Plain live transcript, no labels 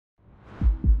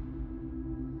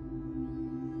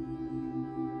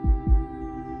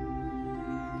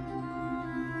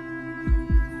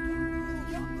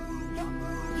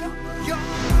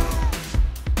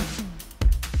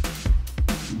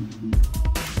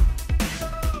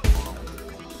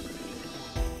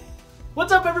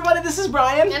What's up, everybody? This is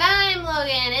Brian. And I'm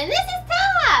Logan, and this is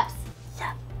Tops!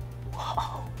 Yeah.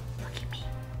 Whoa, look at me.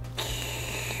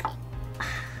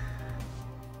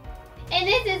 And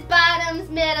this is Bottoms,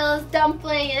 Middles,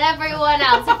 Dumpling, and everyone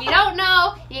else. If you don't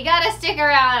know, you gotta stick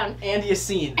around. And you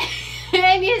seen.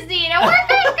 And you see, and we're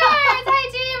great cards!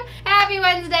 Hi, team! Happy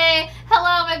Wednesday!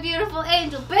 Hello, my beautiful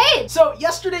angel babe! So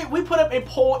yesterday we put up a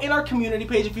poll in our community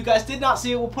page. If you guys did not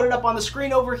see it, we'll put it up on the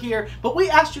screen over here. But we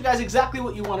asked you guys exactly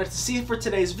what you wanted to see for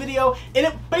today's video, and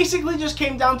it basically just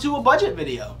came down to a budget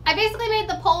video. I basically made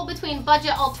the poll between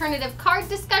budget alternative card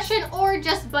discussion or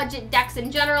just budget decks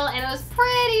in general, and it was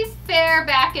pretty fair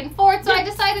back and forth, so I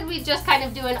decided we'd just kind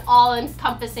of do an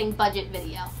all-encompassing budget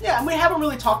video. Yeah, and we haven't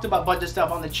really talked about budget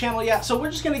stuff on the channel yet, so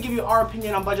we're just going to give you our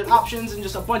opinion on budget options and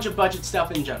just a bunch of budget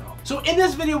stuff in general. So in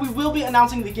this video, we will be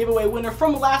announcing the giveaway winner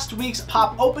from last week's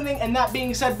pop opening, and that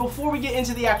being said, before we get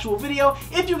into the actual video,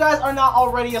 if you guys are not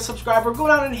already a subscriber, go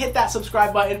down and hit that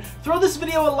subscribe button, throw this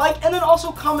video a like, and then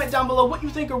also comment down below what you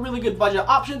think are really good budget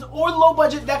options or low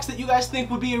budget decks that you guys think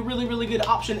would be a really good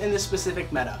option in this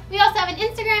specific meta. We also have an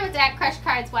Instagram, it's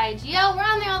 @CrushCardsYGO. We're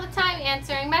on there all the time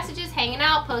answering messages, hanging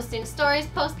out, posting stories,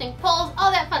 posting polls,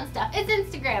 all that fun stuff. It's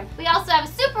Instagram. We also have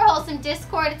a super wholesome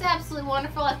Discord. It's absolutely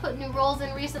wonderful. I've put new roles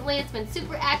in recently. It's been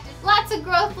super active. Lots of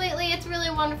growth lately. It's really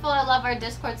wonderful. I love our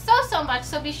Discord so much,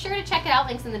 so be sure to check it out.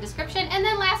 Links in the description. And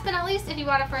then last but not least, if you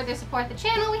want to further support the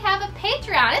channel, we have a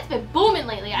Patreon. It's been booming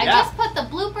lately. I just put the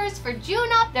bloopers for June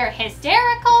up. They're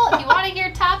hysterical. If you want to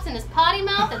hear Tops in his potty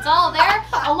mouth, it's all there,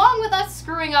 along with us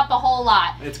screwing up a whole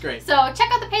lot. It's great. So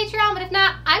check out the Patreon, but if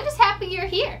not, I'm just happy you're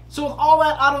here. So with all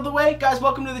that out of the way, guys,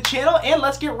 welcome to the channel, and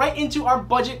let's get right into our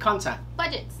budget content.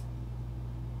 Budgets.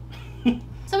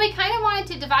 So we kind of wanted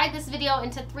to divide this video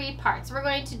into 3 parts. We're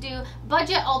going to do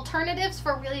budget alternatives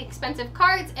for really expensive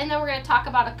cards, and then we're going to talk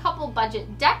about a couple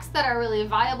budget decks that are really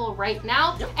viable right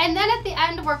now. Yep. And then at the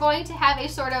end, we're going to have a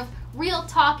sort of real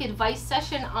talk advice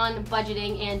session on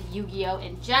budgeting and Yu-Gi-Oh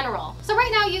in general. So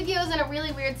right now Yu-Gi-Oh is in a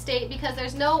really weird state because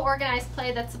there's no organized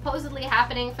play that's supposedly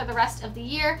happening for the rest of the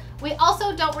year. We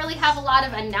also don't really have a lot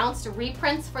of announced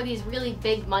reprints for these really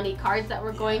big money cards that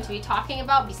we're going to be talking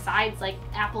about, besides like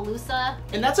Appaloosa.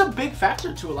 And that's a big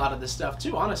factor to a lot of this stuff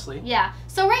too, honestly. Yeah.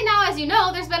 So right now, as you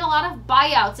know, there's been a lot of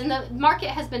buyouts and the market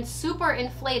has been super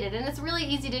inflated, and it's really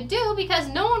easy to do because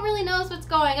no one really knows what's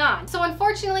going on. So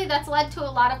unfortunately, that's led to a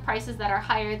lot of prices that are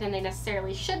higher than they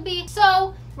necessarily should be.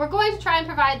 So we're going to try and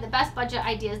provide the best budget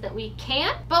ideas that we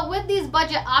can, but with these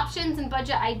budget options and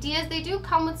budget ideas, they do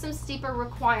come with some steeper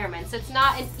requirements. It's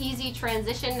not an easy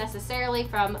transition necessarily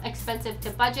from expensive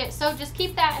to budget, so just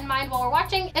keep that in mind while we're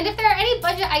watching. And if there are any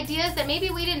budget ideas that maybe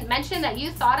we didn't mention that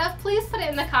you thought of, please put it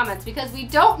in the comments because we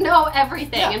don't know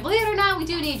everything. Yeah. And believe it or not, we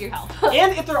do need your help.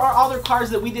 And if there are other cards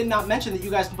that we did not mention that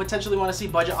you guys potentially want to see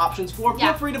budget options for,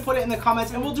 feel free to put it in the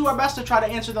comments and we'll do our best to try to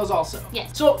answer those also.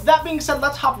 Yes. So that being said,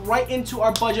 let's hop right into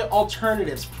our budget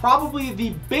alternatives. Probably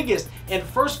the biggest and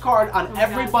first card on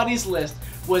everybody's list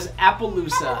was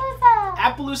Appaloosa.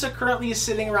 Appaloosa currently is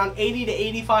sitting around $80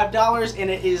 to $85, and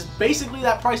it is basically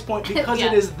that price point because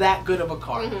it is that good of a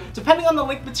card. Depending on the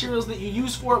link materials that you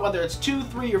use for it, whether it's 2,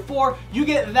 3, or 4, you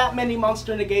get that many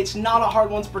monster negates, not a hard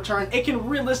ones per turn. It can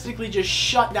realistically just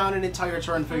shut down an entire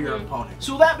turn for your opponent.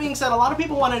 So that being said, a lot of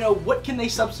people want to know what can they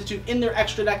substitute in their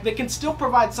extra deck that can still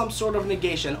provide some sort of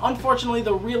negation. Unfortunately,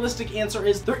 the realistic answer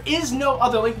is there is no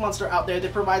other link monster out there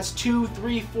that provides 2,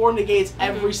 3, 4 negates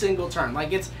every single turn.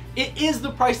 Like it is the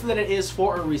price that it is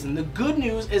for a reason. The good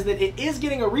news is that it is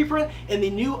getting a reprint in the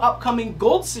new upcoming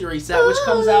Gold Series set, which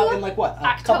comes out in like what,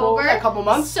 a couple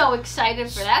months? So excited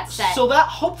for that set. So that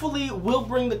hopefully will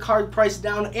bring the card price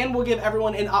down and will give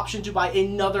everyone an option to buy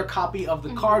another copy of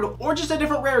the card or just a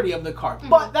different rarity of the card.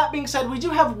 But that being said, we do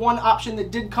have one option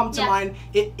that did come to mind.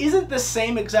 It isn't the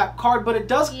same exact card, but it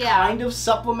does kind of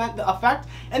supplement the effect,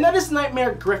 and that is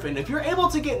Nightmare Griffin. If you're able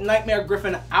to get Nightmare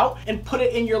Griffin out and put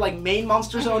it in your like main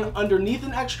monster zone underneath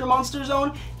an extra monster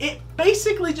zone, it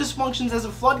basically just functions as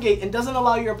a floodgate and doesn't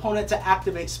allow your opponent to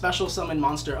activate special summon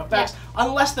monster effects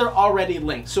unless they're already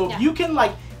linked. So if you can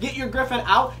like get your Griffin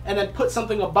out and then put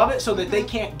something above it so that they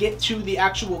can't get to the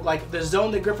actual like the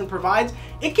zone that Griffin provides,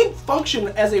 it can function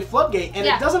as a floodgate, and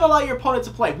it doesn't allow your opponent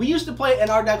to play. We used to play it in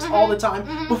our decks all the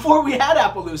time before we had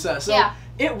Appaloosa. So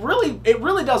it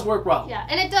really does work well. Yeah,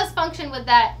 and it does function with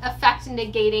that effect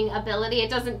negating ability. It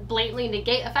doesn't blatantly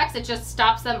negate effects, it just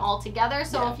stops them altogether.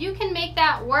 So if you can make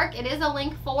that work, it is a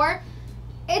link 4.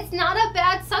 It's not a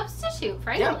bad substitute,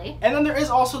 frankly. Yeah. And then there is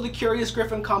also the Curious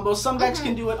Griffin combo. Some decks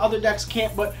can do it, other decks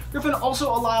can't, but Griffin also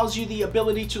allows you the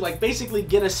ability to like basically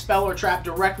get a spell or trap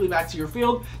directly back to your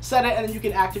field, set it, and then you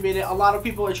can activate it. A lot of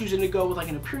people are choosing to go with like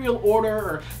an Imperial Order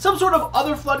or some sort of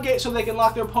other floodgate so they can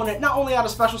lock their opponent not only out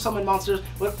of special summon monsters,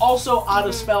 but also out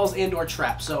of spells and or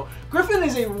traps. So Griffin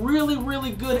is a really,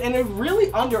 really good and a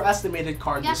really underestimated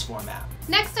card this format.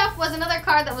 Next up was another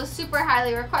card that was super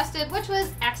highly requested, which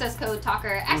was Access Code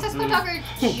Talker. Access Code Talker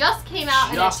just came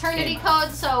out in Eternity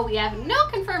Code, so we have no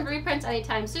confirmed reprints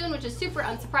anytime soon, which is super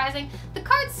unsurprising. The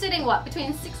card's sitting, what,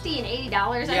 between $60 and $80,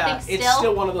 I think, still? It's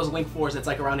still one of those Link 4s that's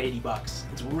like around 80 bucks.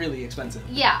 It's really expensive.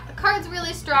 Yeah, the card's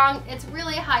really strong. It's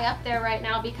really high up there right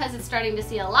now because it's starting to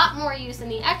see a lot more use in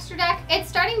the extra deck. It's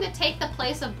starting to take the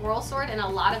place of Boral Sword in a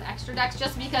lot of extra decks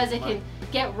just because it can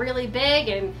get really big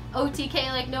and OTK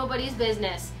like nobody's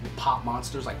business. Pop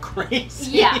monsters like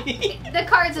crazy. Yeah, the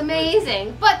card's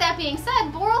amazing. But that being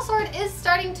said, Boral Sword is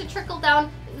starting to trickle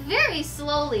down very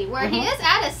slowly, where he is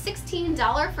at a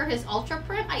 $16 for his Ultra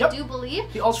print, I do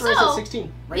believe. The Ultra is at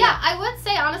 16 right now. I would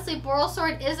say, honestly, Boral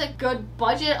Sword is a good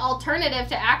budget alternative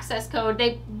to Access Code.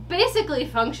 They basically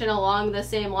function along the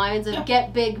same lines of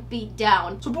get big, beat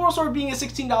down. So Boral Sword being a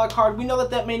 $16 card, we know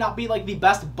that that may not be like the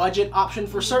best budget option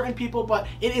for certain people, but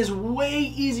it is way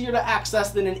easier to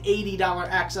access than an $80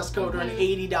 Access Code or an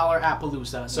 $80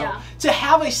 Appaloosa. So to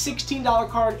have a $16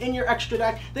 card in your extra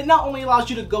deck that not only allows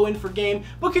you to go in for game,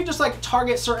 but can just like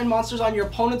target certain monsters on your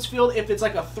opponent's field if it's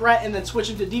like a threat and then switch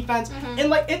into defense. And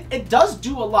like it does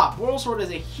do a lot. Boral Sword is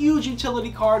a huge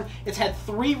utility card. It's had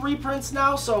 3 reprints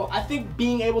now, so I think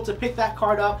being able to pick that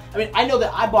card up, I mean, I know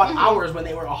that I bought ours when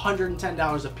they were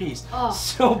 $110 a piece.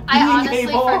 So I honestly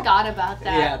forgot about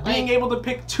that. Yeah, being able to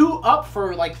pick 2 up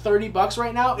for like 30 bucks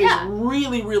right now is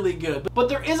really, really good. But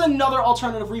there is another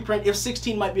alternative reprint if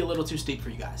 16 might be a little too steep for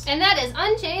you guys. And that is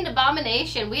Unchained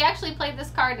Abomination. We actually played this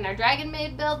card in our Dragon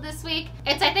Maid build this week.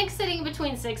 It's, I think, sitting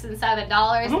between $6 and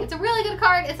 $7. It's a really good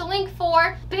card. It's a Link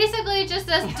 4. Basically, it just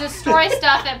does destroy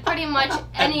stuff at pretty much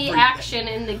any action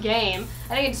in the game.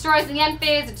 I think it destroys in the end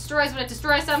phase, it destroys when it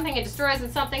destroys something, it destroys when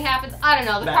something happens. I don't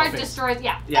know. The card destroys,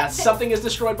 Yeah, something is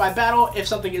destroyed by battle. If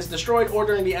something is destroyed or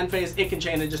during the end phase, it can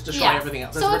chain and just destroy everything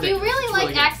else. That's so ridiculous. If you really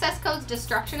like Access Code's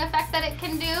destruction effect that it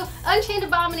can do, Unchained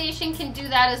Abomination can do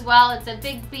that as well. It's a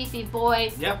big, beefy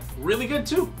boy. Yep, really good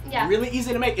too. Yeah. Really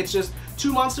easy to make. It's just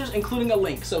 2 monsters, including a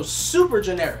Link, so super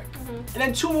generic. And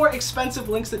then 2 more expensive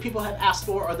links that people have asked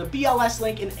for are the BLS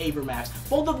Link and Avermax,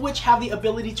 both of which have the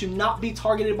ability to not be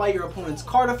targeted by your opponent's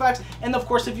card effects, and of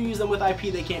course if you use them with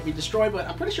IP they can't be destroyed, but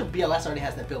I'm pretty sure BLS already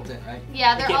has that built in, right?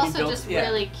 Yeah, they're also just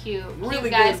really cute. Really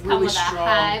cute guys good, come really with strong. A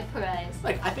high price.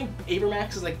 Like, I think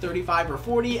Avermax is like 35 or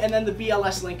 40, and then the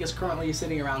BLS Link is currently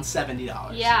sitting around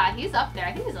 $70. Yeah, he's up there.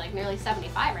 I think he's like nearly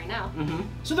 75 right now.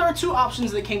 So there are 2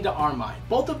 options that came to our mind.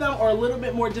 Both of them are a little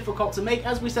bit more difficult to make,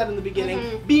 as we said in the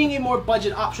beginning. Being a more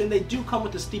budget option, they do come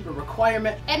with a steeper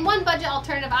requirement. And one budget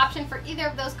alternative option for either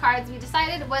of those cards we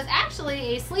decided was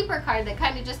actually a sleeper card that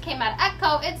kind of just came out of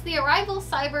Echo. It's the Arrival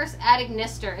Cyberse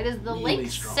Adagnister. It is the Really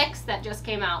Link strong. 6 that just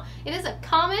came out. It is a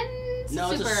common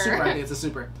No, it's a super. I think it's a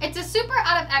super. It's a super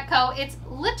out of Echo. It's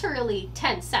literally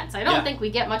 10 cents. I don't think we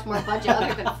get much more budget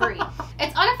other than free.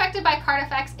 It's unaffected by card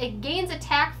effects. It gains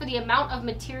attack for the amount of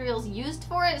materials used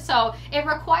for it. So it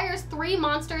requires 3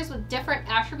 monsters with different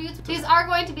attributes. These are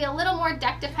going to be a little more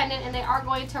deck dependent and they are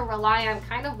going to rely on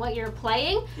kind of what you're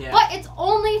playing. But it's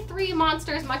only 3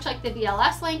 monsters, much like the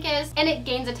BLS Link is, and it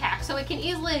gains attack. So it can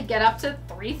easily get up to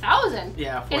 3,000.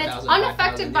 Yeah, 4,000. And it's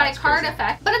unaffected by card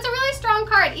effect. But it's a really strong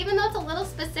card. Even though it's a little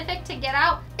specific to get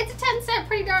out, it's a 10-cent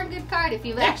pretty darn good card if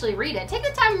you actually read it. Take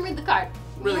the time and read the card.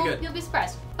 Really good. You'll be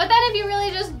surprised. But then if you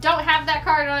really just don't have that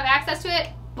card or don't have access to it,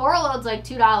 Borreload's like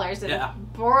 $2.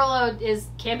 And Borreload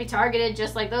can't be targeted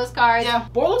just like those cards. Yeah,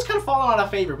 Borreload's kind of fallen out of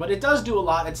favor, but it does do a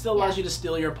lot. It still allows you to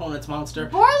steal your opponent's monster.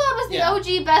 Borreload was the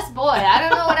OG best boy. I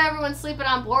don't know what everyone's sleeping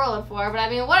on Borreload for, but I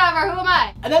mean, whatever, who am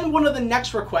I? And then one of the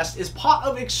next requests is Pot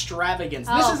of Extravagance.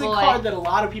 This is a card that a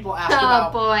lot of people ask about.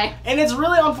 Oh boy. And it's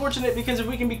really unfortunate because if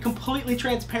we can be completely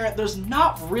transparent, there's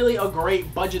not really a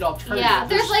great budget alternative. Yeah,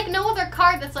 there's like no other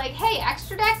card that's like, hey,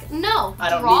 extra deck? No. I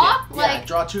don't need it. Like,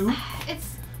 draw 2.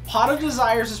 It's... Pot of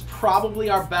Desires is probably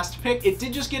our best pick. It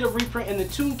did just get a reprint in the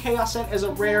Toon Chaos set as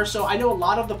a rare, so I know a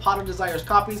lot of the Pot of Desires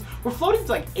copies were floating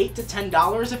to like $8 to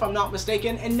 $10 if I'm not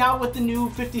mistaken, and now with the new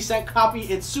 50-cent copy,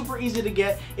 it's super easy to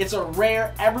get. It's a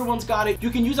rare, everyone's got it. You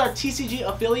can use our TCG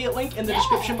affiliate link in the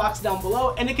description box down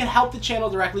below, and it can help the channel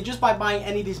directly just by buying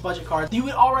any of these budget cards you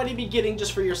would already be getting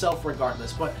just for yourself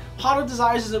regardless. But Pot of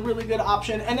Desires is a really good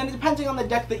option, and then depending on the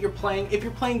deck that you're playing, if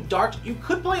you're playing Dark, you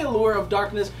could play Allure of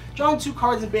Darkness, drawing 2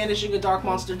 cards and banishing a dark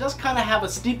monster does kind of have a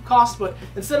steep cost, but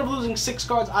instead of losing 6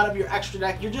 cards out of your extra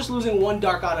deck, you're just losing 1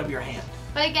 dark out of your hand.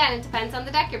 But again, it depends on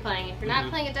the deck you're playing. If you're not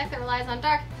playing a deck that relies on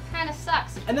dark, it kind of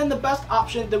sucks. And then the best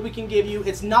option that we can give you,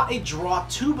 it's not a draw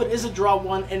 2, but is a draw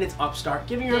 1, and it's Upstart,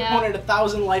 giving your opponent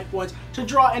 1,000 life points to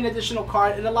draw an additional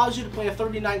card. It allows you to play a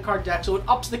 39 card deck, so it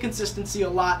ups the consistency a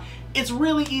lot. It's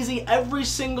really easy. Every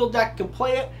single deck can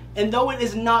play it. And though it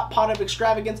is not part of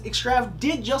Extravagance, Extrav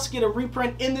did just get a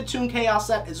reprint in the Toon Chaos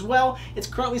set as well. It's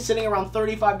currently sitting around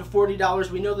 $35 to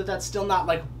 $40. We know that that's still not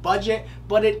like budget,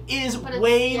 but it is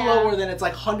way lower than its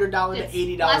like $100 to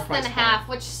 $80 less price than half,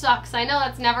 which sucks. I know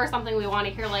that's never something we want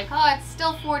to hear, like, oh, it's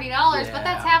still $40, but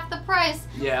that's half the price.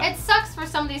 It sucks for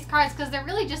some of these cards because there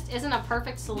really just isn't a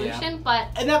perfect solution. But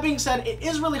and that being said, it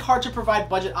is really hard to provide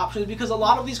budget options because a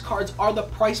lot of these cards are the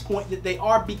price point that they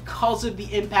are because of the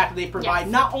impact they provide,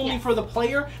 not only for the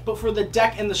player, but for the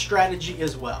deck and the strategy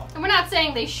as well. And we're not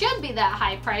saying they should be that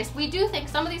high priced. We do think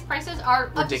some of these prices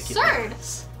are absurd.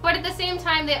 But at the same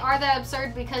time, they are that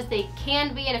absurd because they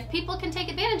can be, and if people can take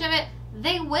advantage of it,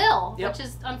 they will, which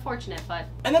is unfortunate, but...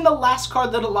 And then the last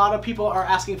card that a lot of people are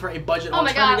asking for a budget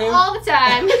alternative all the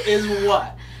time is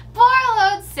what?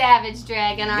 Borreload Savage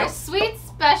Dragon, our sweet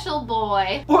special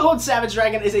boy. Borreload Savage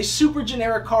Dragon is a super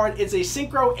generic card. It's a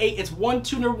Synchro 8. It's 1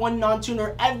 tuner, 1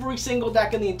 non-tuner. Every single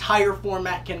deck in the entire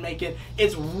format can make it.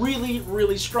 It's really,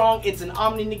 really strong. It's an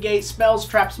Omni-Negate, spells,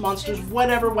 traps, monsters,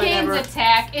 whatever. Gains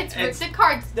attack.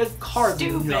 The card's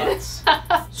stupid. Nuts.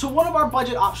 So one of our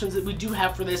budget options that we do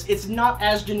have for this, it's not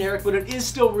as generic, but it is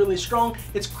still really strong.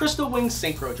 It's Crystal Wing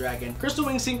Synchro Dragon. Crystal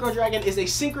Wing Synchro Dragon is a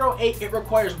Synchro 8. It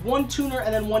requires 1 tuner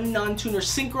and then 1 non-tuner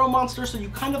Synchro monster, so you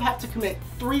kind of have to commit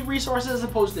 3 resources as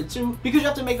opposed to 2 because you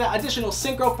have to make that additional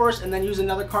Synchro first and then use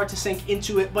another card to sync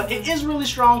into it. But it is really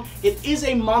strong. It is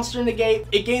a monster negate.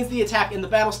 It gains the attack in the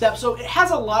battle step, so it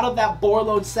has a lot of that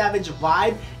Borreload Savage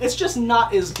vibe. It's just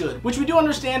not as good, which we do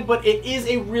understand, but it is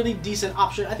a really decent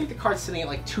option. I think the card's sitting at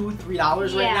like $2,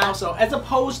 $3 right now, so as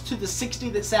opposed to the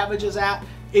 60 that Savage is at,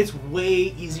 it's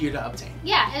way easier to obtain.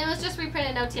 Yeah, and it was just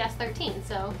reprinted in OTS 13,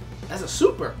 so... As a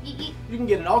super. You can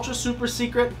get an ultra super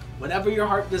secret, whatever your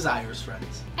heart desires,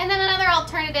 friends. And then another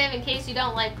alternative, in case you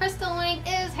don't like Crystal Wing,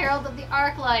 is Herald of the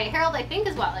Arclight. Herald, I think,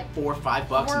 is what, like $4 or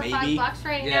 $5 maybe? $4 or $5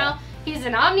 right now. He's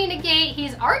an Omni-Negate.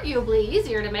 He's arguably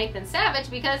easier to make than Savage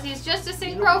because he's just a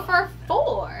Synchro for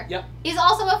 4. He's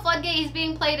also a Floodgate. He's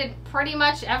being played in pretty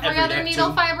much every other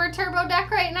Needle Fiber Turbo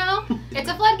deck right now. It's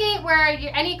a Floodgate where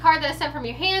any card that is sent from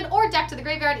your hand or deck to the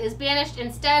graveyard is banished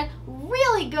instead.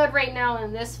 Really good right now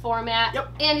in this format.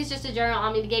 And he's just a general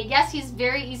Omni-Negate. Yes, he's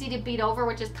very easy to beat over,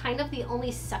 which is kind of the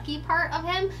only sucky part of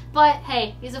him. But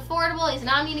hey, he's affordable, he's an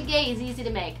Omni-Negate, he's easy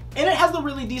to make. And it has the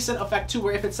really decent effect too,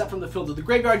 where if it's sent from the field to the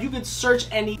graveyard, you could search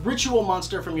any ritual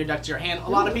monster from your deck to your hand. A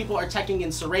lot of people are teching in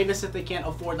Ceravis if they can't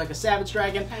afford like a Savage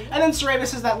Dragon. And then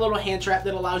Ceravis is that little hand trap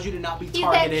that allows you to not be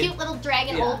targeted. He's that cute little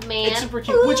dragon old man. It's super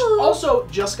cute, which also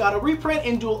just got a reprint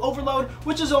in Dual Overload,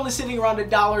 which is only sitting around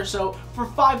 $1. So for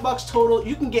 $5 total,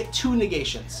 you can get 2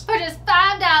 negations. For just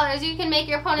 $5, you can make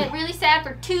your opponent really sad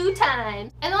for 2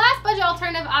 times. And the last budget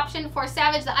alternative option for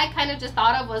Savage that I kind of just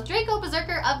thought of was Draco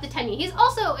Berserker of the Tenyi. He's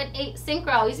also an 8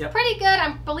 Synchro. He's pretty good.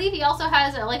 I believe he also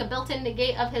has like a built-in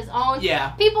negate of his own.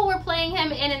 People were playing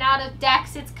him in and out of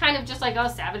decks. It's kind of just like, oh,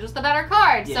 Savage was the better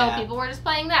card. So people were just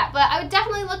playing that. But I would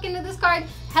definitely look into this card.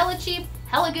 Hella cheap.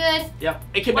 Hella good.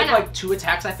 It can make like 2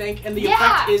 attacks, I think, and the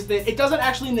effect is that it doesn't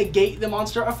actually negate the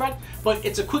monster effect, but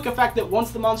it's a quick effect that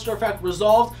once the monster effect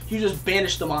resolved, you just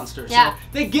banish the monster. So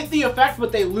they get the effect,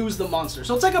 but they lose the monster.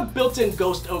 So it's like a built-in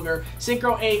Ghost Ogre.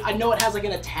 Synchro 8, I know it has like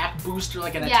an attack boost or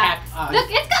like an attack Look,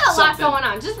 it's got a lot going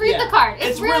on. Just read the card.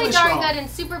 It's really darn good and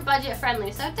super budget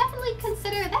friendly, so definitely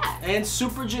consider that. And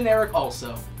super generic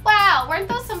also. Wow, weren't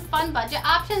those some fun budget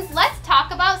options? Let's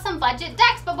talk about some budget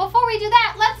decks, but before we do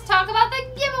that, let's talk about the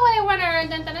giveaway winner.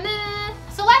 Dun, dun, dun, dun.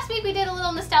 So last week we did a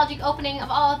little nostalgic opening of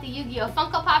all of the Yu-Gi-Oh!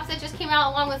 Funko Pops that just came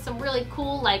out, along with some really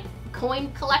cool, like,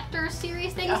 coin collector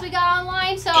series things we got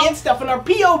online. And stuff in our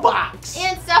P.O. box.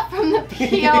 And stuff from the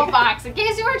P.O. box. In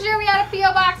case you weren't sure we had a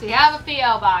P.O. box, we have a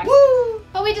P.O. box. Woo!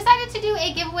 But we decided to do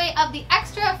a giveaway of the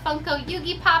extra Funko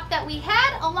Yu-Gi Pop that we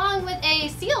had, along with a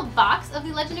sealed box of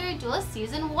the Legendary Duelist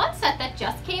Season 1 set that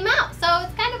just came out. So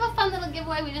it's kind of a fun little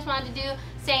giveaway we just wanted to do,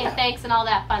 saying thanks and all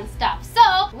that fun stuff.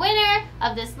 So, winner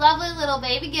of this lovely little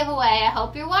baby giveaway, I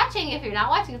hope you're watching. If you're not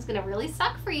watching, it's going to really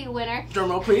suck for you, winner.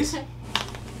 Drum roll, please.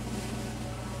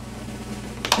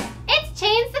 It's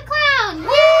Chains the Clown! Yay!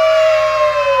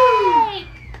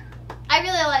 I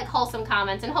really like wholesome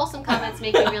comments comments, and wholesome comments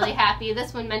make me really happy.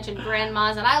 This one mentioned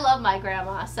grandmas, and I love my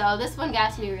grandma, so this one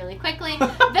got to me really quickly.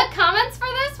 The comments for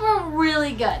this were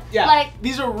really good. Yeah, like,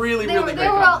 these are really great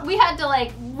comments. We had to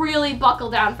like really buckle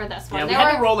down for this one. Yeah, we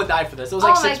had to roll the die for this. It was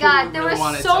like 6 people we there really were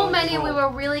wanted, so many we were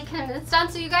really convinced on.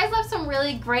 So you guys left some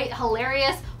really great,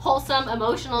 hilarious, wholesome,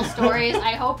 emotional stories.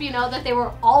 I hope you know that they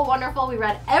were all wonderful. We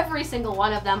read every single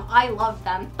one of them. I loved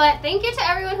them. But thank you to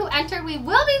everyone who entered. We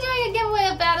will be doing a giveaway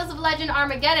of Battles of Legend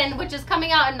Armageddon, which is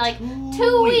coming out in like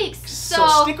 2 weeks. So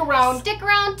stick around. Stick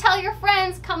around, tell your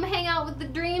friends, come hang out with the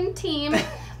dream team.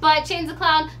 But Chains the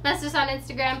Clown, message us on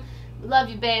Instagram. Love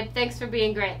you, babe. Thanks for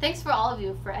being great. Thanks for all of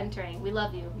you for entering. We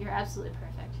love you. You're absolutely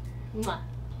perfect. Mwah.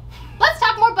 Let's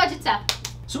talk more budget stuff.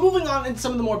 So moving on into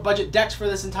some of the more budget decks for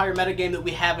this entire metagame that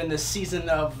we have in this season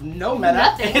of no meta.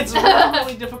 Nothing. It's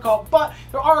really difficult, but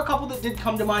there are a couple that did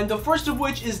come to mind, the first of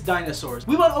which is dinosaurs.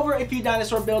 We went over a few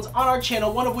dinosaur builds on our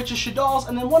channel, one of which is Shadal's,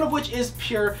 and then one of which is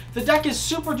Pure. The deck is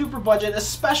super duper budget,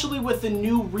 especially with the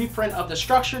new reprint of the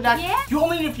structure deck. Yeah. You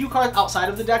only need a few cards outside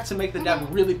of the deck to make the deck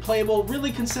really playable,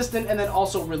 really consistent, and then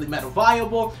also really meta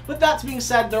viable. With that being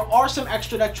said, there are some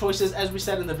extra deck choices, as we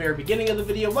said in the very beginning of the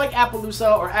video, like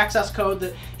Appaloosa or Access Code,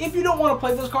 that if you don't want to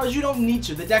play those cards, you don't need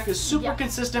to. The deck is super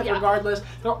consistent regardless.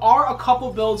 There are a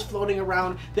couple builds floating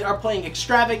around that are playing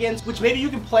Extravagance, which maybe you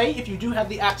can play if you do have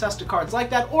the access to cards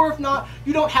like that, or if not,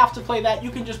 you don't have to play that.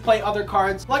 You can just play other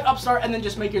cards like Upstart and then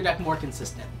just make your deck more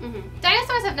consistent.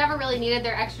 Dinosaurs have never really needed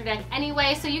their extra deck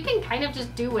anyway, so you can kind of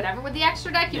just do whatever with the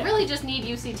extra deck. You really just need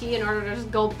UCT in order to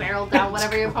just go barrel down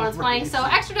whatever your opponent's playing. So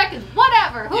extra deck is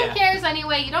whatever. Who cares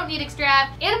anyway? You don't need Extrav.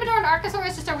 Animador and Archosaur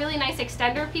is just a really nice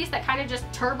extender piece that kind of just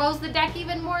turbos the deck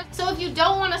even more. So if you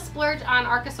don't want to splurge on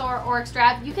Archosaur or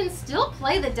Extrav, you can still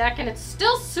play the deck and it's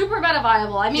still super meta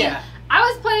viable. I mean, I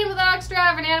was playing with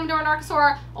Extrav and Animador and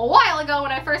Archosaur a while ago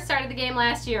when I first started the game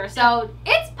last year, so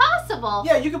it's possible.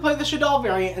 Yeah, you can play the Shadal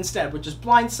variant instead, which is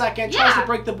blind second, tries to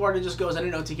break the board, and just goes in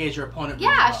and OTKs your opponent.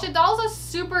 Yeah, Shadal's a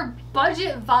super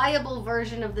budget viable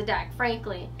version of the deck,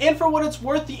 frankly. And for what it's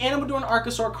worth, the Animador and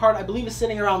Archosaur card, I believe, is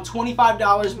sitting around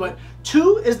 $25, but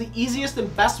 2 is the easiest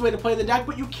and best way to play the deck,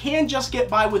 but you can just get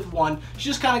by with 1. You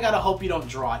just kind of got to hope you don't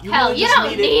draw it. You Hell, really you just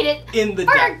don't need it in the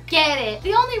deck. Forget it.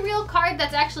 The only real card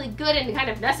that's actually good and kind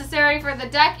of necessary for the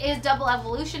deck is Double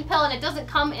Evolution Pill, and it doesn't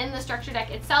come in the structure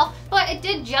deck itself, but it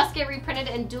did just get reprinted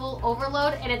in Dual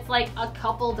Overload, and it's like a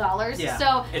couple dollars. Yeah,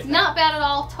 so it's not bad at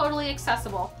all, totally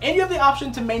accessible. And you have the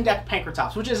option to main deck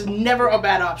Pankratops, which is never a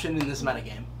bad option in this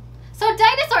metagame. So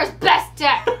Dinosaur's best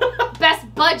deck.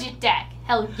 Best budget deck.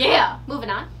 Hell yeah.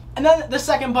 Moving on. And then the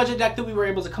second budget deck that we were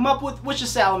able to come up with, which is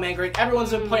Salamangreat. Everyone's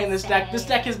been playing this deck. This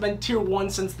deck has been tier 1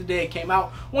 since the day it came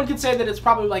out. One could say that it's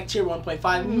probably like tier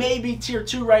 1.5, maybe tier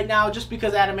 2 right now, just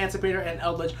because Adamancipator and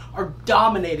Eldritch are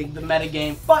dominating the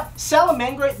metagame. But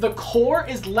Salamangreat, the core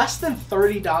is less than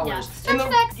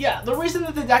 $30. Yeah, the reason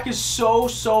that the deck is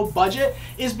so budget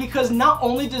is because not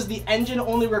only does the engine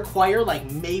only require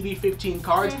like maybe 15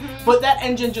 cards, but that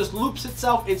engine just loops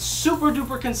itself. It's super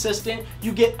duper consistent.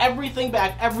 You get everything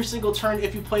back every single turn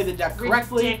if you play the deck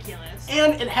correctly. Ridiculous.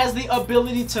 And it has the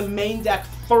ability to main deck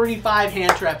 35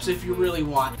 hand traps if you really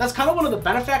want. That's kind of one of the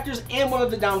benefactors and one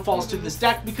of the downfalls to this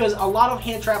deck, because a lot of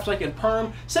hand traps like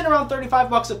Imperium sit around 35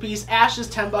 bucks a piece, Ash is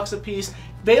 10 bucks a piece.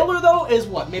 Veiler though is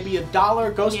what, maybe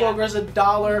 $1. Ghost Ogre is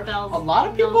 $1. A lot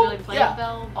of people,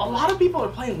 a lot of people are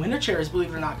playing Winter Cherries, believe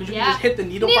it or not, because you can just hit the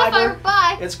Needle Fiber.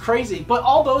 It's crazy, but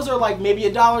all those are like maybe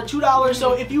 $1, $2.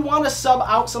 So if you want to sub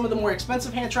out some of the more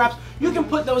expensive hand traps, you can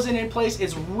put those in place.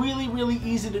 It's really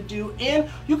easy to do, and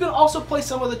you can also play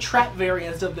some of the trap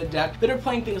variants of the deck that are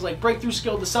playing things like Breakthrough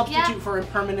Skill to substitute for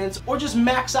Impermanence, or just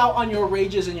max out on your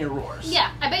Rages and your Roars.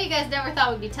 Yeah, I bet you guys never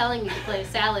thought we'd be telling you to play a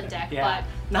salad deck, but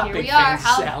not here big we are.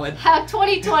 fans of salad. How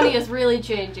 2020 is really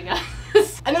changing us.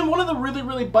 And then one of the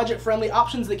really budget-friendly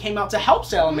options that came out to help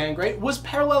Salamangreat was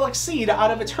Parallel Exceed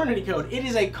out of Eternity Code. It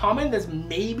is a common that's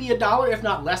maybe $1, if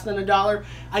not less than $1.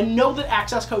 I know that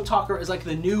Access Code Talker is like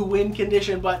the new win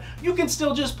condition, but you can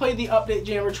still just play the Update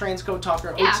Jammer Transcode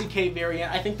Talker OTK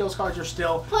variant. I think those cards are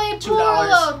still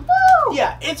 $2. Woo!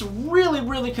 Yeah, it's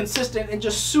really consistent and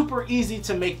just super easy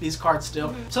to make these cards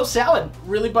still. So Salad,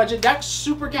 really budget deck,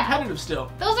 super competitive still.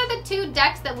 Those are the 2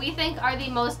 decks that we think are the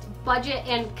most budget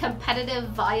and competitive,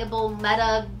 viable,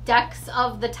 meta decks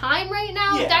of the time right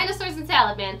now. Yeah. Dinosaurs and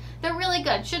Salad Man, they're really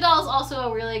good. Shaddoll is also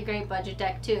a really great budget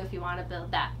deck too if you want to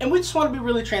build that. And we just want to be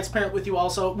really transparent with you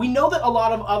also. We know that a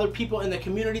lot of other people in the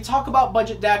community talk about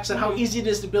budget decks and how easy it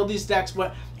is to build these decks,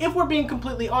 but if we're being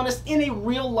completely honest, in a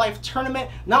real life tournament,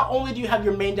 not only do you have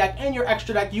your main deck and your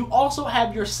extra deck, you also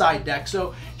have your side deck.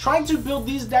 So trying to build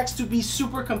these decks to be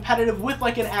super competitive with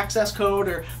like an access code,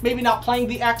 or maybe not playing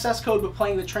the access code but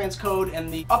playing the trans code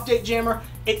and the update jammer,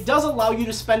 it does allow you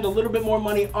to spend a little bit more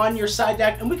money on your side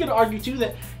deck. And we could argue too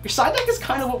that your side deck is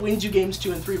kind of what wins you games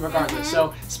 2 and 3 regardless.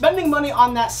 So spending money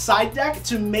on that side deck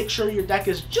to make sure your deck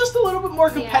is just a little bit more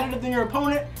competitive than your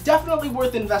opponent, definitely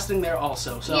worth investing there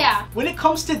also. So when it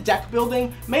comes to deck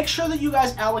building, make sure that you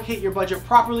guys allocate your budget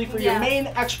properly for your main,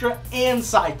 extra, and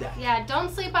side deck. Yeah, don't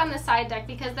sleep on the side deck,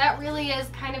 because that really is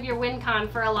kind of your win con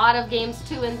for a lot of games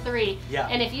 2 and 3. Yeah.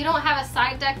 And if you don't have a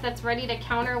side deck that's ready to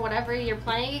counter whatever you're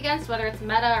playing against, whether it's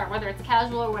meta or whether it's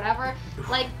casual or whatever,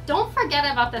 like, don't forget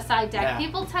about the side deck.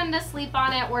 People tend to sleep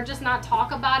on it or just not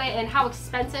talk about it and how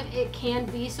expensive it can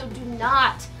be, so do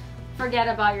not forget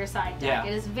about your side deck.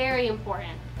 It is very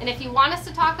important. And if you want us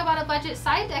to talk about a budget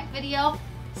side deck video,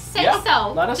 say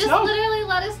so. Let us know. Just literally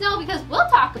let us know, because we'll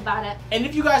talk about it. And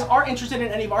if you guys are interested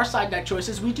in any of our side deck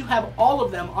choices, we do have all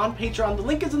of them on Patreon. The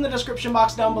link is in the description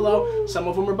box down below. Some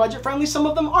of them are budget friendly, some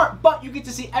of them aren't, but you get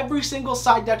to see every single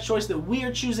side deck choice that we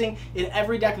are choosing in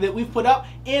every deck that we've put up,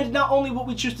 and not only what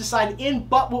we choose to side in,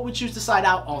 but what we choose to side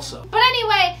out also. But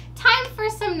anyway, time for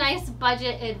some nice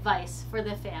budget advice for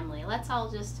the family. Let's all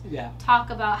just talk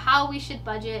about how we should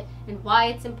budget and why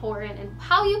it's important and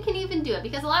how you can even do it,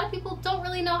 because a lot of people don't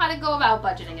really know how to go about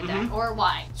budgeting a deck or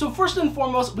why. So first and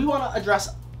foremost, we want to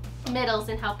address Middles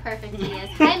and how perfect he is.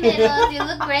 Hi Middles, you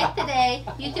look great today.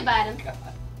 You too, bottom.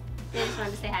 I just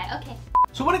wanted to say hi. Okay.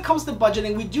 So when it comes to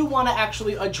budgeting, we do want to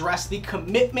actually address the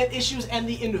commitment issues and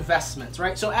the investments,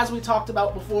 right? So as we talked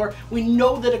about before, we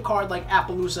know that a card like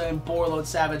Appaloosa and Boarload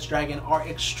Savage Dragon are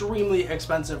extremely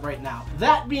expensive right now.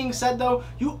 That being said though,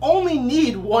 you only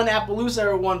need one Appaloosa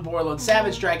or one Boarload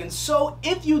Savage Dragon. So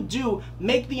if you do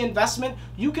make the investment,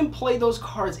 you can play those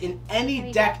cards in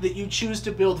any deck that you choose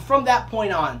to build from that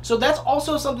point on. So that's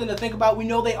also something to think about. We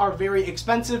know they are very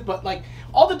expensive, but like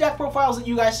all the deck profiles that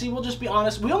you guys see, we'll just be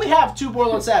honest, we only have 2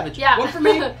 Boarload Savage. One for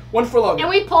me, one for Logan. And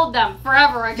we pulled them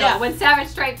forever ago when Savage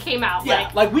Strike came out.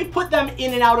 Like we put them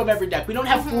in and out of every deck. We don't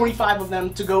have 45 of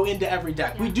them to go into every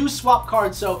deck. We do swap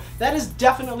cards, so that is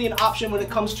definitely an option when it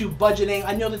comes to budgeting.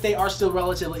 I know that they are still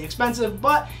relatively expensive,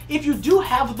 but if you do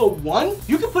have the one,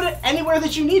 you can put it anywhere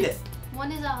that you need it.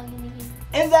 One is all you need.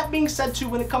 And that being said too,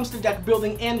 when it comes to deck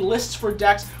building and lists for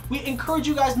decks, we encourage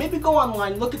you guys, maybe go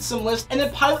online, look at some lists, and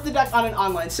then pilot the deck on an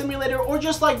online simulator, or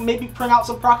just like maybe print out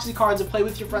some proxy cards and play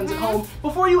with your friends at home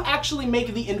before you actually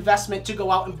make the investment to go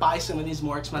out and buy some of these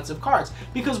more expensive cards.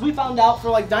 Because we found out for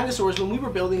like Dinosaurs, when we were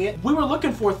building it, we were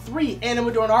looking for 3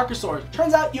 Animador and Archosaurs.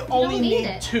 Turns out you only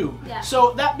need 2.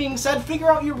 So that being said, figure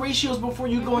out your ratios before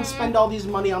you go and spend all these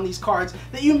money on these cards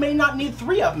that you may not need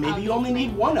 3 of. Maybe you only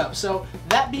need 1 of. So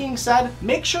that being said,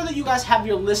 make sure that you guys have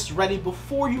your lists ready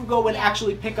before you go and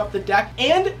actually pick up the deck,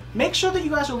 and make sure that you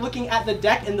guys are looking at the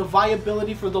deck and the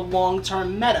viability for the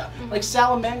long-term meta. Like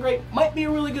Salamangreat might be a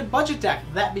really good budget deck.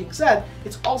 That being said,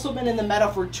 it's also been in the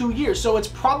meta for 2 years, so it's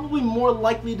probably more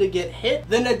likely to get hit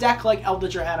than a deck like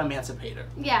Eldritch or Adamancipator.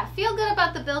 Yeah, feel good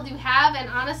about the build you have, and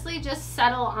honestly just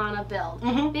settle on a build.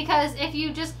 Because if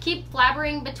you just keep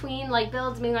blabbering between like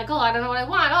builds, being like, oh, I don't know what I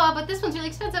want, oh, but this one's really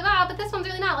expensive, ah, but this one's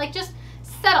really not, like, just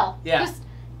settle. Just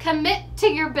commit to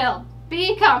your build.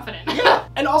 Be confident.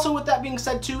 And also with that being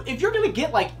said too, if you're gonna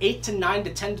get like 8 to 9 to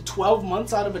 10 to 12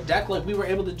 months out of a deck like we were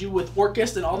able to do with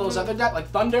Orcust and all those other decks like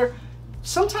Thunder,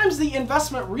 sometimes the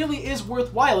investment really is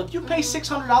worthwhile. If you pay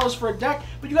 $600 for a deck,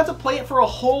 but you have to play it for a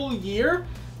whole year,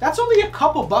 that's only a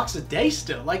couple bucks a day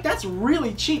still. Like, that's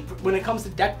really cheap when it comes to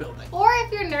deck building. Or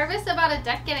if you're nervous about a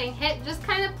deck getting hit, just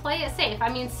kind of play it safe. I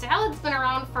mean, Salad's been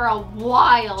around for a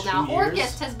while now.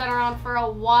 Orcust has been around for a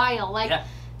while. Like,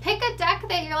 pick a deck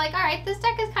that you're like, all right, this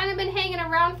deck has kind of been hanging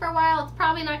around for a while. It's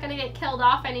probably not going to get killed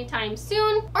off anytime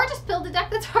soon. Or just build a deck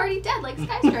that's already dead, like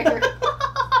Skystriker.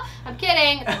 I'm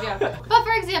kidding. It's a joke. But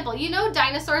for example, you know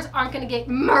dinosaurs aren't going to get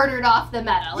murdered off the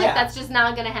meta. Like, that's just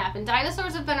not going to happen.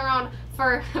 Dinosaurs have been around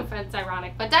for, it's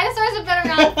ironic, but dinosaurs have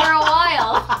been around for a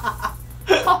while.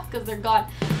 Because they're gone.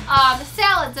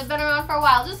 Salads have been around for a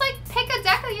while. Just like pick a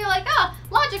deck that you're like, oh,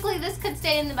 logically this could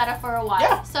stay in the meta for a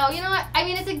while. So you know what? I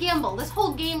mean, it's a gamble. This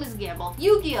whole game is a gamble.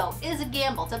 Yu-Gi-Oh is a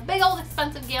gamble. It's a big old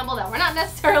expensive gamble that we're not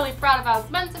necessarily proud of how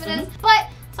expensive it is, but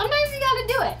sometimes you gotta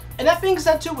do it. And that being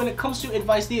said too, when it comes to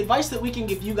advice, the advice that we can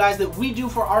give you guys, that we do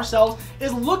for ourselves,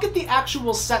 is look at the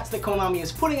actual sets that Konami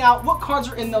is putting out, what cards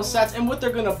are in those sets, and what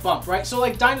they're gonna bump, right? So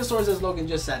like dinosaurs, as Logan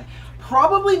just said,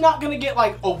 probably not going to get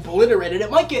like obliterated. It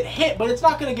might get hit, but it's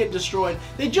not going to get destroyed.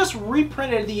 They just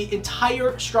reprinted the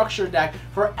entire structure deck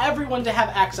for everyone to have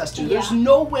access to. There's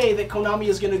no way that Konami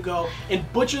is going to go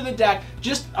and butcher the deck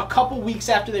just a couple weeks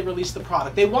after they release the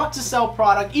product. They want to sell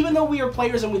product, even though we are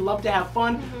players and we love to have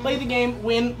fun, play the game,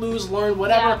 win, lose, learn,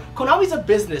 whatever. Konami's a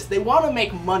business. They want to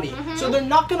make money. So they're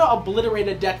not going to obliterate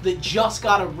a deck that just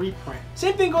got a reprint.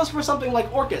 Same thing goes for something like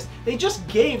Orcust. They just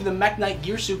gave the Mech Knight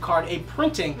Gearsu card a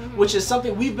printing, which is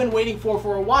something we've been waiting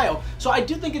for a while. So I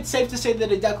do think it's safe to say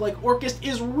that a deck like Orcust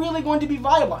is really going to be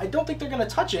viable. I don't think they're going to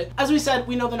touch it. As we said,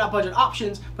 we know they're not budget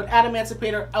options, but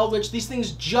Adamancipator, Eldritch, these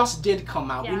things just did come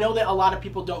out. We know that a lot of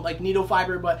people don't like Needle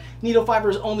Fiber, but Needle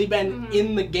Fiber has only been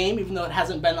in the game, even though it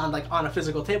hasn't been on a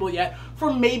physical table yet,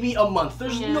 for maybe a month.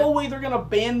 There's no way they're going to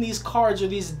ban these cards or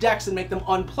these decks and make them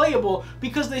unplayable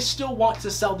because they still want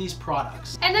to sell these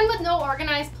products. And then with no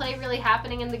organized play really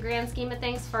happening in the grand scheme of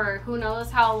things for who knows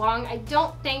how long, I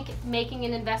don't think making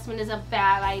an investment is a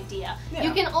bad idea.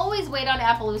 You can always wait on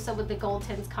Appaloosa with the gold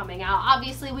tins coming out.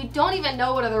 Obviously, we don't even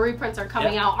know what other reprints are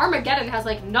coming out. Armageddon has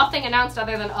like nothing announced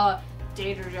other than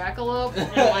Daedra Jackalope and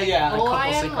like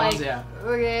Lion.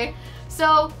 Okay.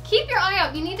 So keep your eye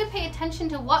out. You need to pay attention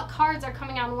to what cards are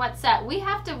coming out in what set. We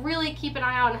have to really keep an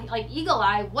eye on, like eagle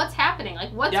eye, what's happening,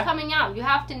 like what's coming out. You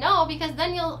have to know, because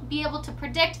then you'll be able to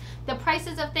predict the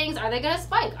prices of things. Are they going to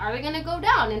spike? Are they going to go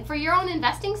down? And for your own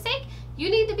investing sake, you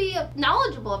need to be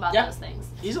knowledgeable about those things.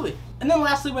 Easily. And then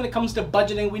lastly, when it comes to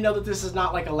budgeting, we know that this is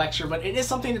not like a lecture, but it is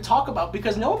something to talk about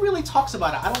because no one really talks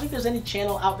about it. I don't think there's any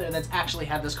channel out there that's actually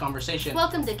had this conversation.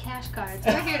 Welcome to Cash Cards.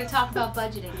 We're here to talk about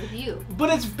budgeting with you. But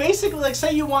it's basically like,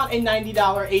 say you want a $90,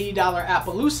 $80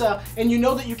 Appaloosa, and you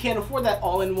know that you can't afford that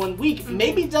all in 1 week.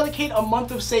 Maybe dedicate a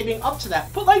month of saving up to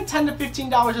that. Put like $10 to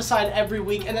 $15 aside every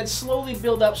week, and then slowly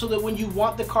build up so that when you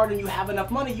want the card and you have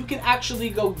enough money, you can actually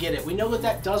go get it. We know that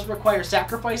that does require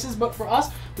sacrifices, but for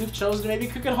us, we've chosen to maybe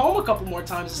cook at home a couple more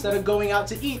times instead of going out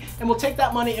to eat, and we'll take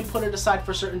that money and put it aside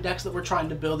for certain decks that we're trying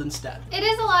to build instead. It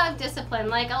is a lot of discipline.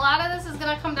 Like, a lot of this is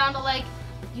going to come down to, like,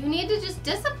 you need to just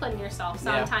discipline yourself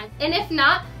sometimes. And if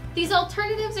not, these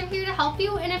alternatives are here to help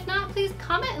you, and if not, please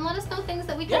comment and let us know things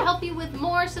that we can help you with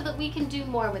more so that we can do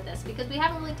more with this, because we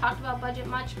haven't really talked about budget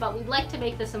much, but we'd like to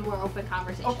make this a more open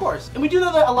conversation. Of course. And we do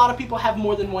know that a lot of people have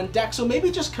more than one deck, so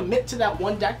maybe just commit to that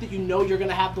one deck that you know you're going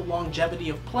to have the longevity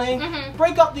of playing.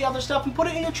 Break up the other stuff and put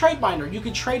it in your trade binder. You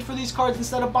can trade for these cards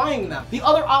instead of buying them. The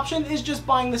other option is just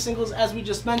buying the singles, as we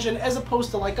just mentioned, as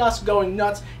opposed to like us going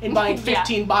nuts and buying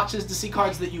 15 boxes to see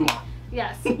cards that you want.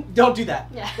 Yes. Don't do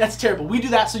that. That's terrible. We do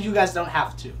that so you guys don't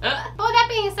have to. But with that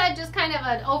being said, just kind of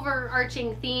an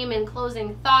overarching theme and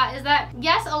closing thought is that,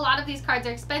 yes, a lot of these cards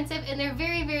are expensive, and they're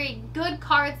very, very good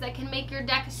cards that can make your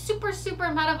deck super, super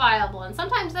meta viable. And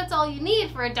sometimes that's all you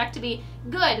need for a deck to be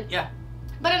good.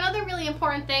 But another really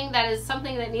important thing that is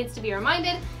something that needs to be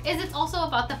reminded is it's also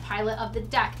about the pilot of the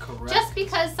deck. Just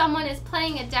because someone is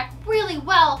playing a deck really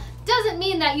well doesn't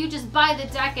mean that you just buy the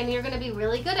deck and you're going to be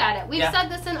really good at it. We've said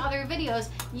this in other videos.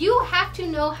 You have to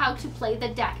know how to play the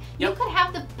deck. You could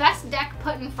have the best deck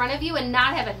put in front of you and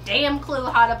not have a damn clue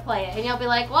how to play it. And you'll be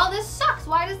like, well, this sucks.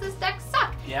 Why does this deck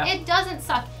suck? It doesn't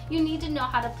suck. You need to know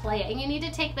how to play it, and you need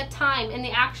to take the time and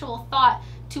the actual thought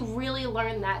to really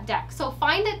learn that deck. So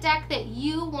find a deck that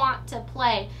you want to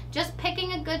play. Just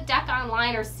picking a good deck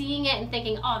online or seeing it and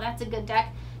thinking, oh, that's a good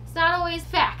deck, it's not always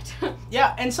fact.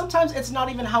 And sometimes it's not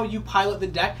even how you pilot the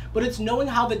deck, but it's knowing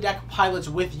how the deck pilots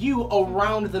with you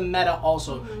around the meta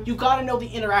also. You gotta know the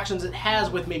interactions it has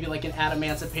with maybe like an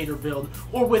Adamancipator build,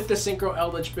 or with the Synchro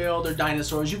Eldritch build, or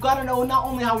Dinosaurs. You gotta know not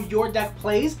only how your deck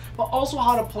plays, but also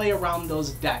how to play around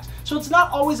those decks. So it's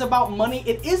not always about money,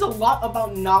 it is a lot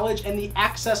about knowledge and the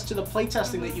access to the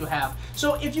playtesting that you have.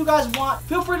 So if you guys want,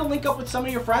 feel free to link up with some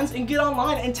of your friends and get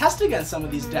online and test against some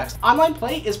of these decks. Online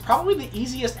play is probably the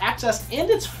easiest access, and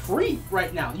it's free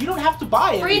right now. You don't have to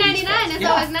buy it. Free 99 is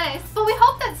always nice. But we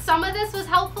hope that some of this was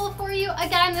helpful for you.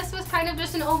 Again, this was kind of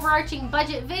just an overarching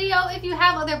budget video. If you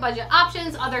have other budget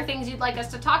options, other things you'd like us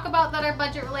to talk about that are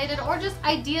budget related, or just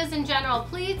ideas in general,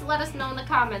 please let us know in the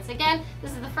comments. Again,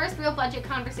 this is the first real budget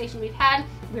conversation we've had.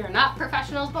 We are not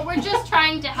professionals, but we're just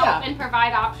trying to help and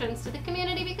provide options to the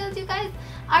community, because you guys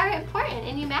are important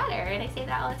and you matter, and I say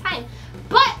that all the time.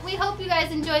 But we hope you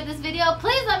guys enjoyed this video.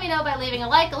 Please let me know by leaving a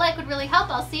like. A like would really help.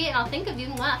 I'll see it and I'll think of you.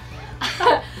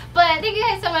 But thank you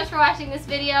guys so much for watching this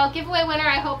video. Giveaway winner,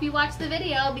 I hope you watch the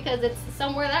video because it's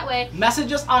somewhere that way.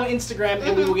 Message us on Instagram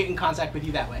and we will get in contact with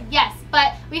you that way. Yes.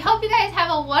 But we hope you guys have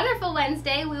a wonderful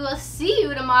Wednesday. We will see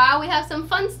you tomorrow. We have some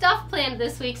fun stuff planned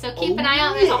this week, so keep an eye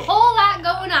out. There's a whole lot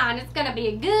going on. It's going to be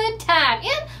a good time.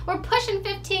 And we're pushing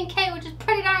 15K, which is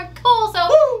pretty darn cool.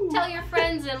 So tell your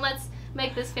friends and let's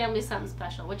make this family something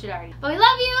special, which it already. But we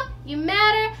love you. You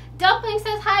matter. Dumpling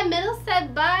says hi. Middle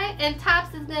said bye. And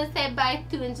Tops is going to say bye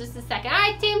too in just a second. All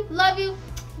right, team. Love you.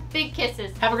 Big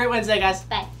kisses. Have a great Wednesday, guys.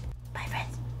 Bye. Bye,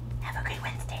 friends. Have a great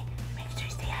Wednesday. Make sure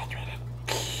you stay hydrated.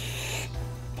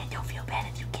 And don't feel bad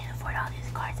if you can't afford all these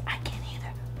cards. I can't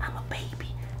either. I'm a baby.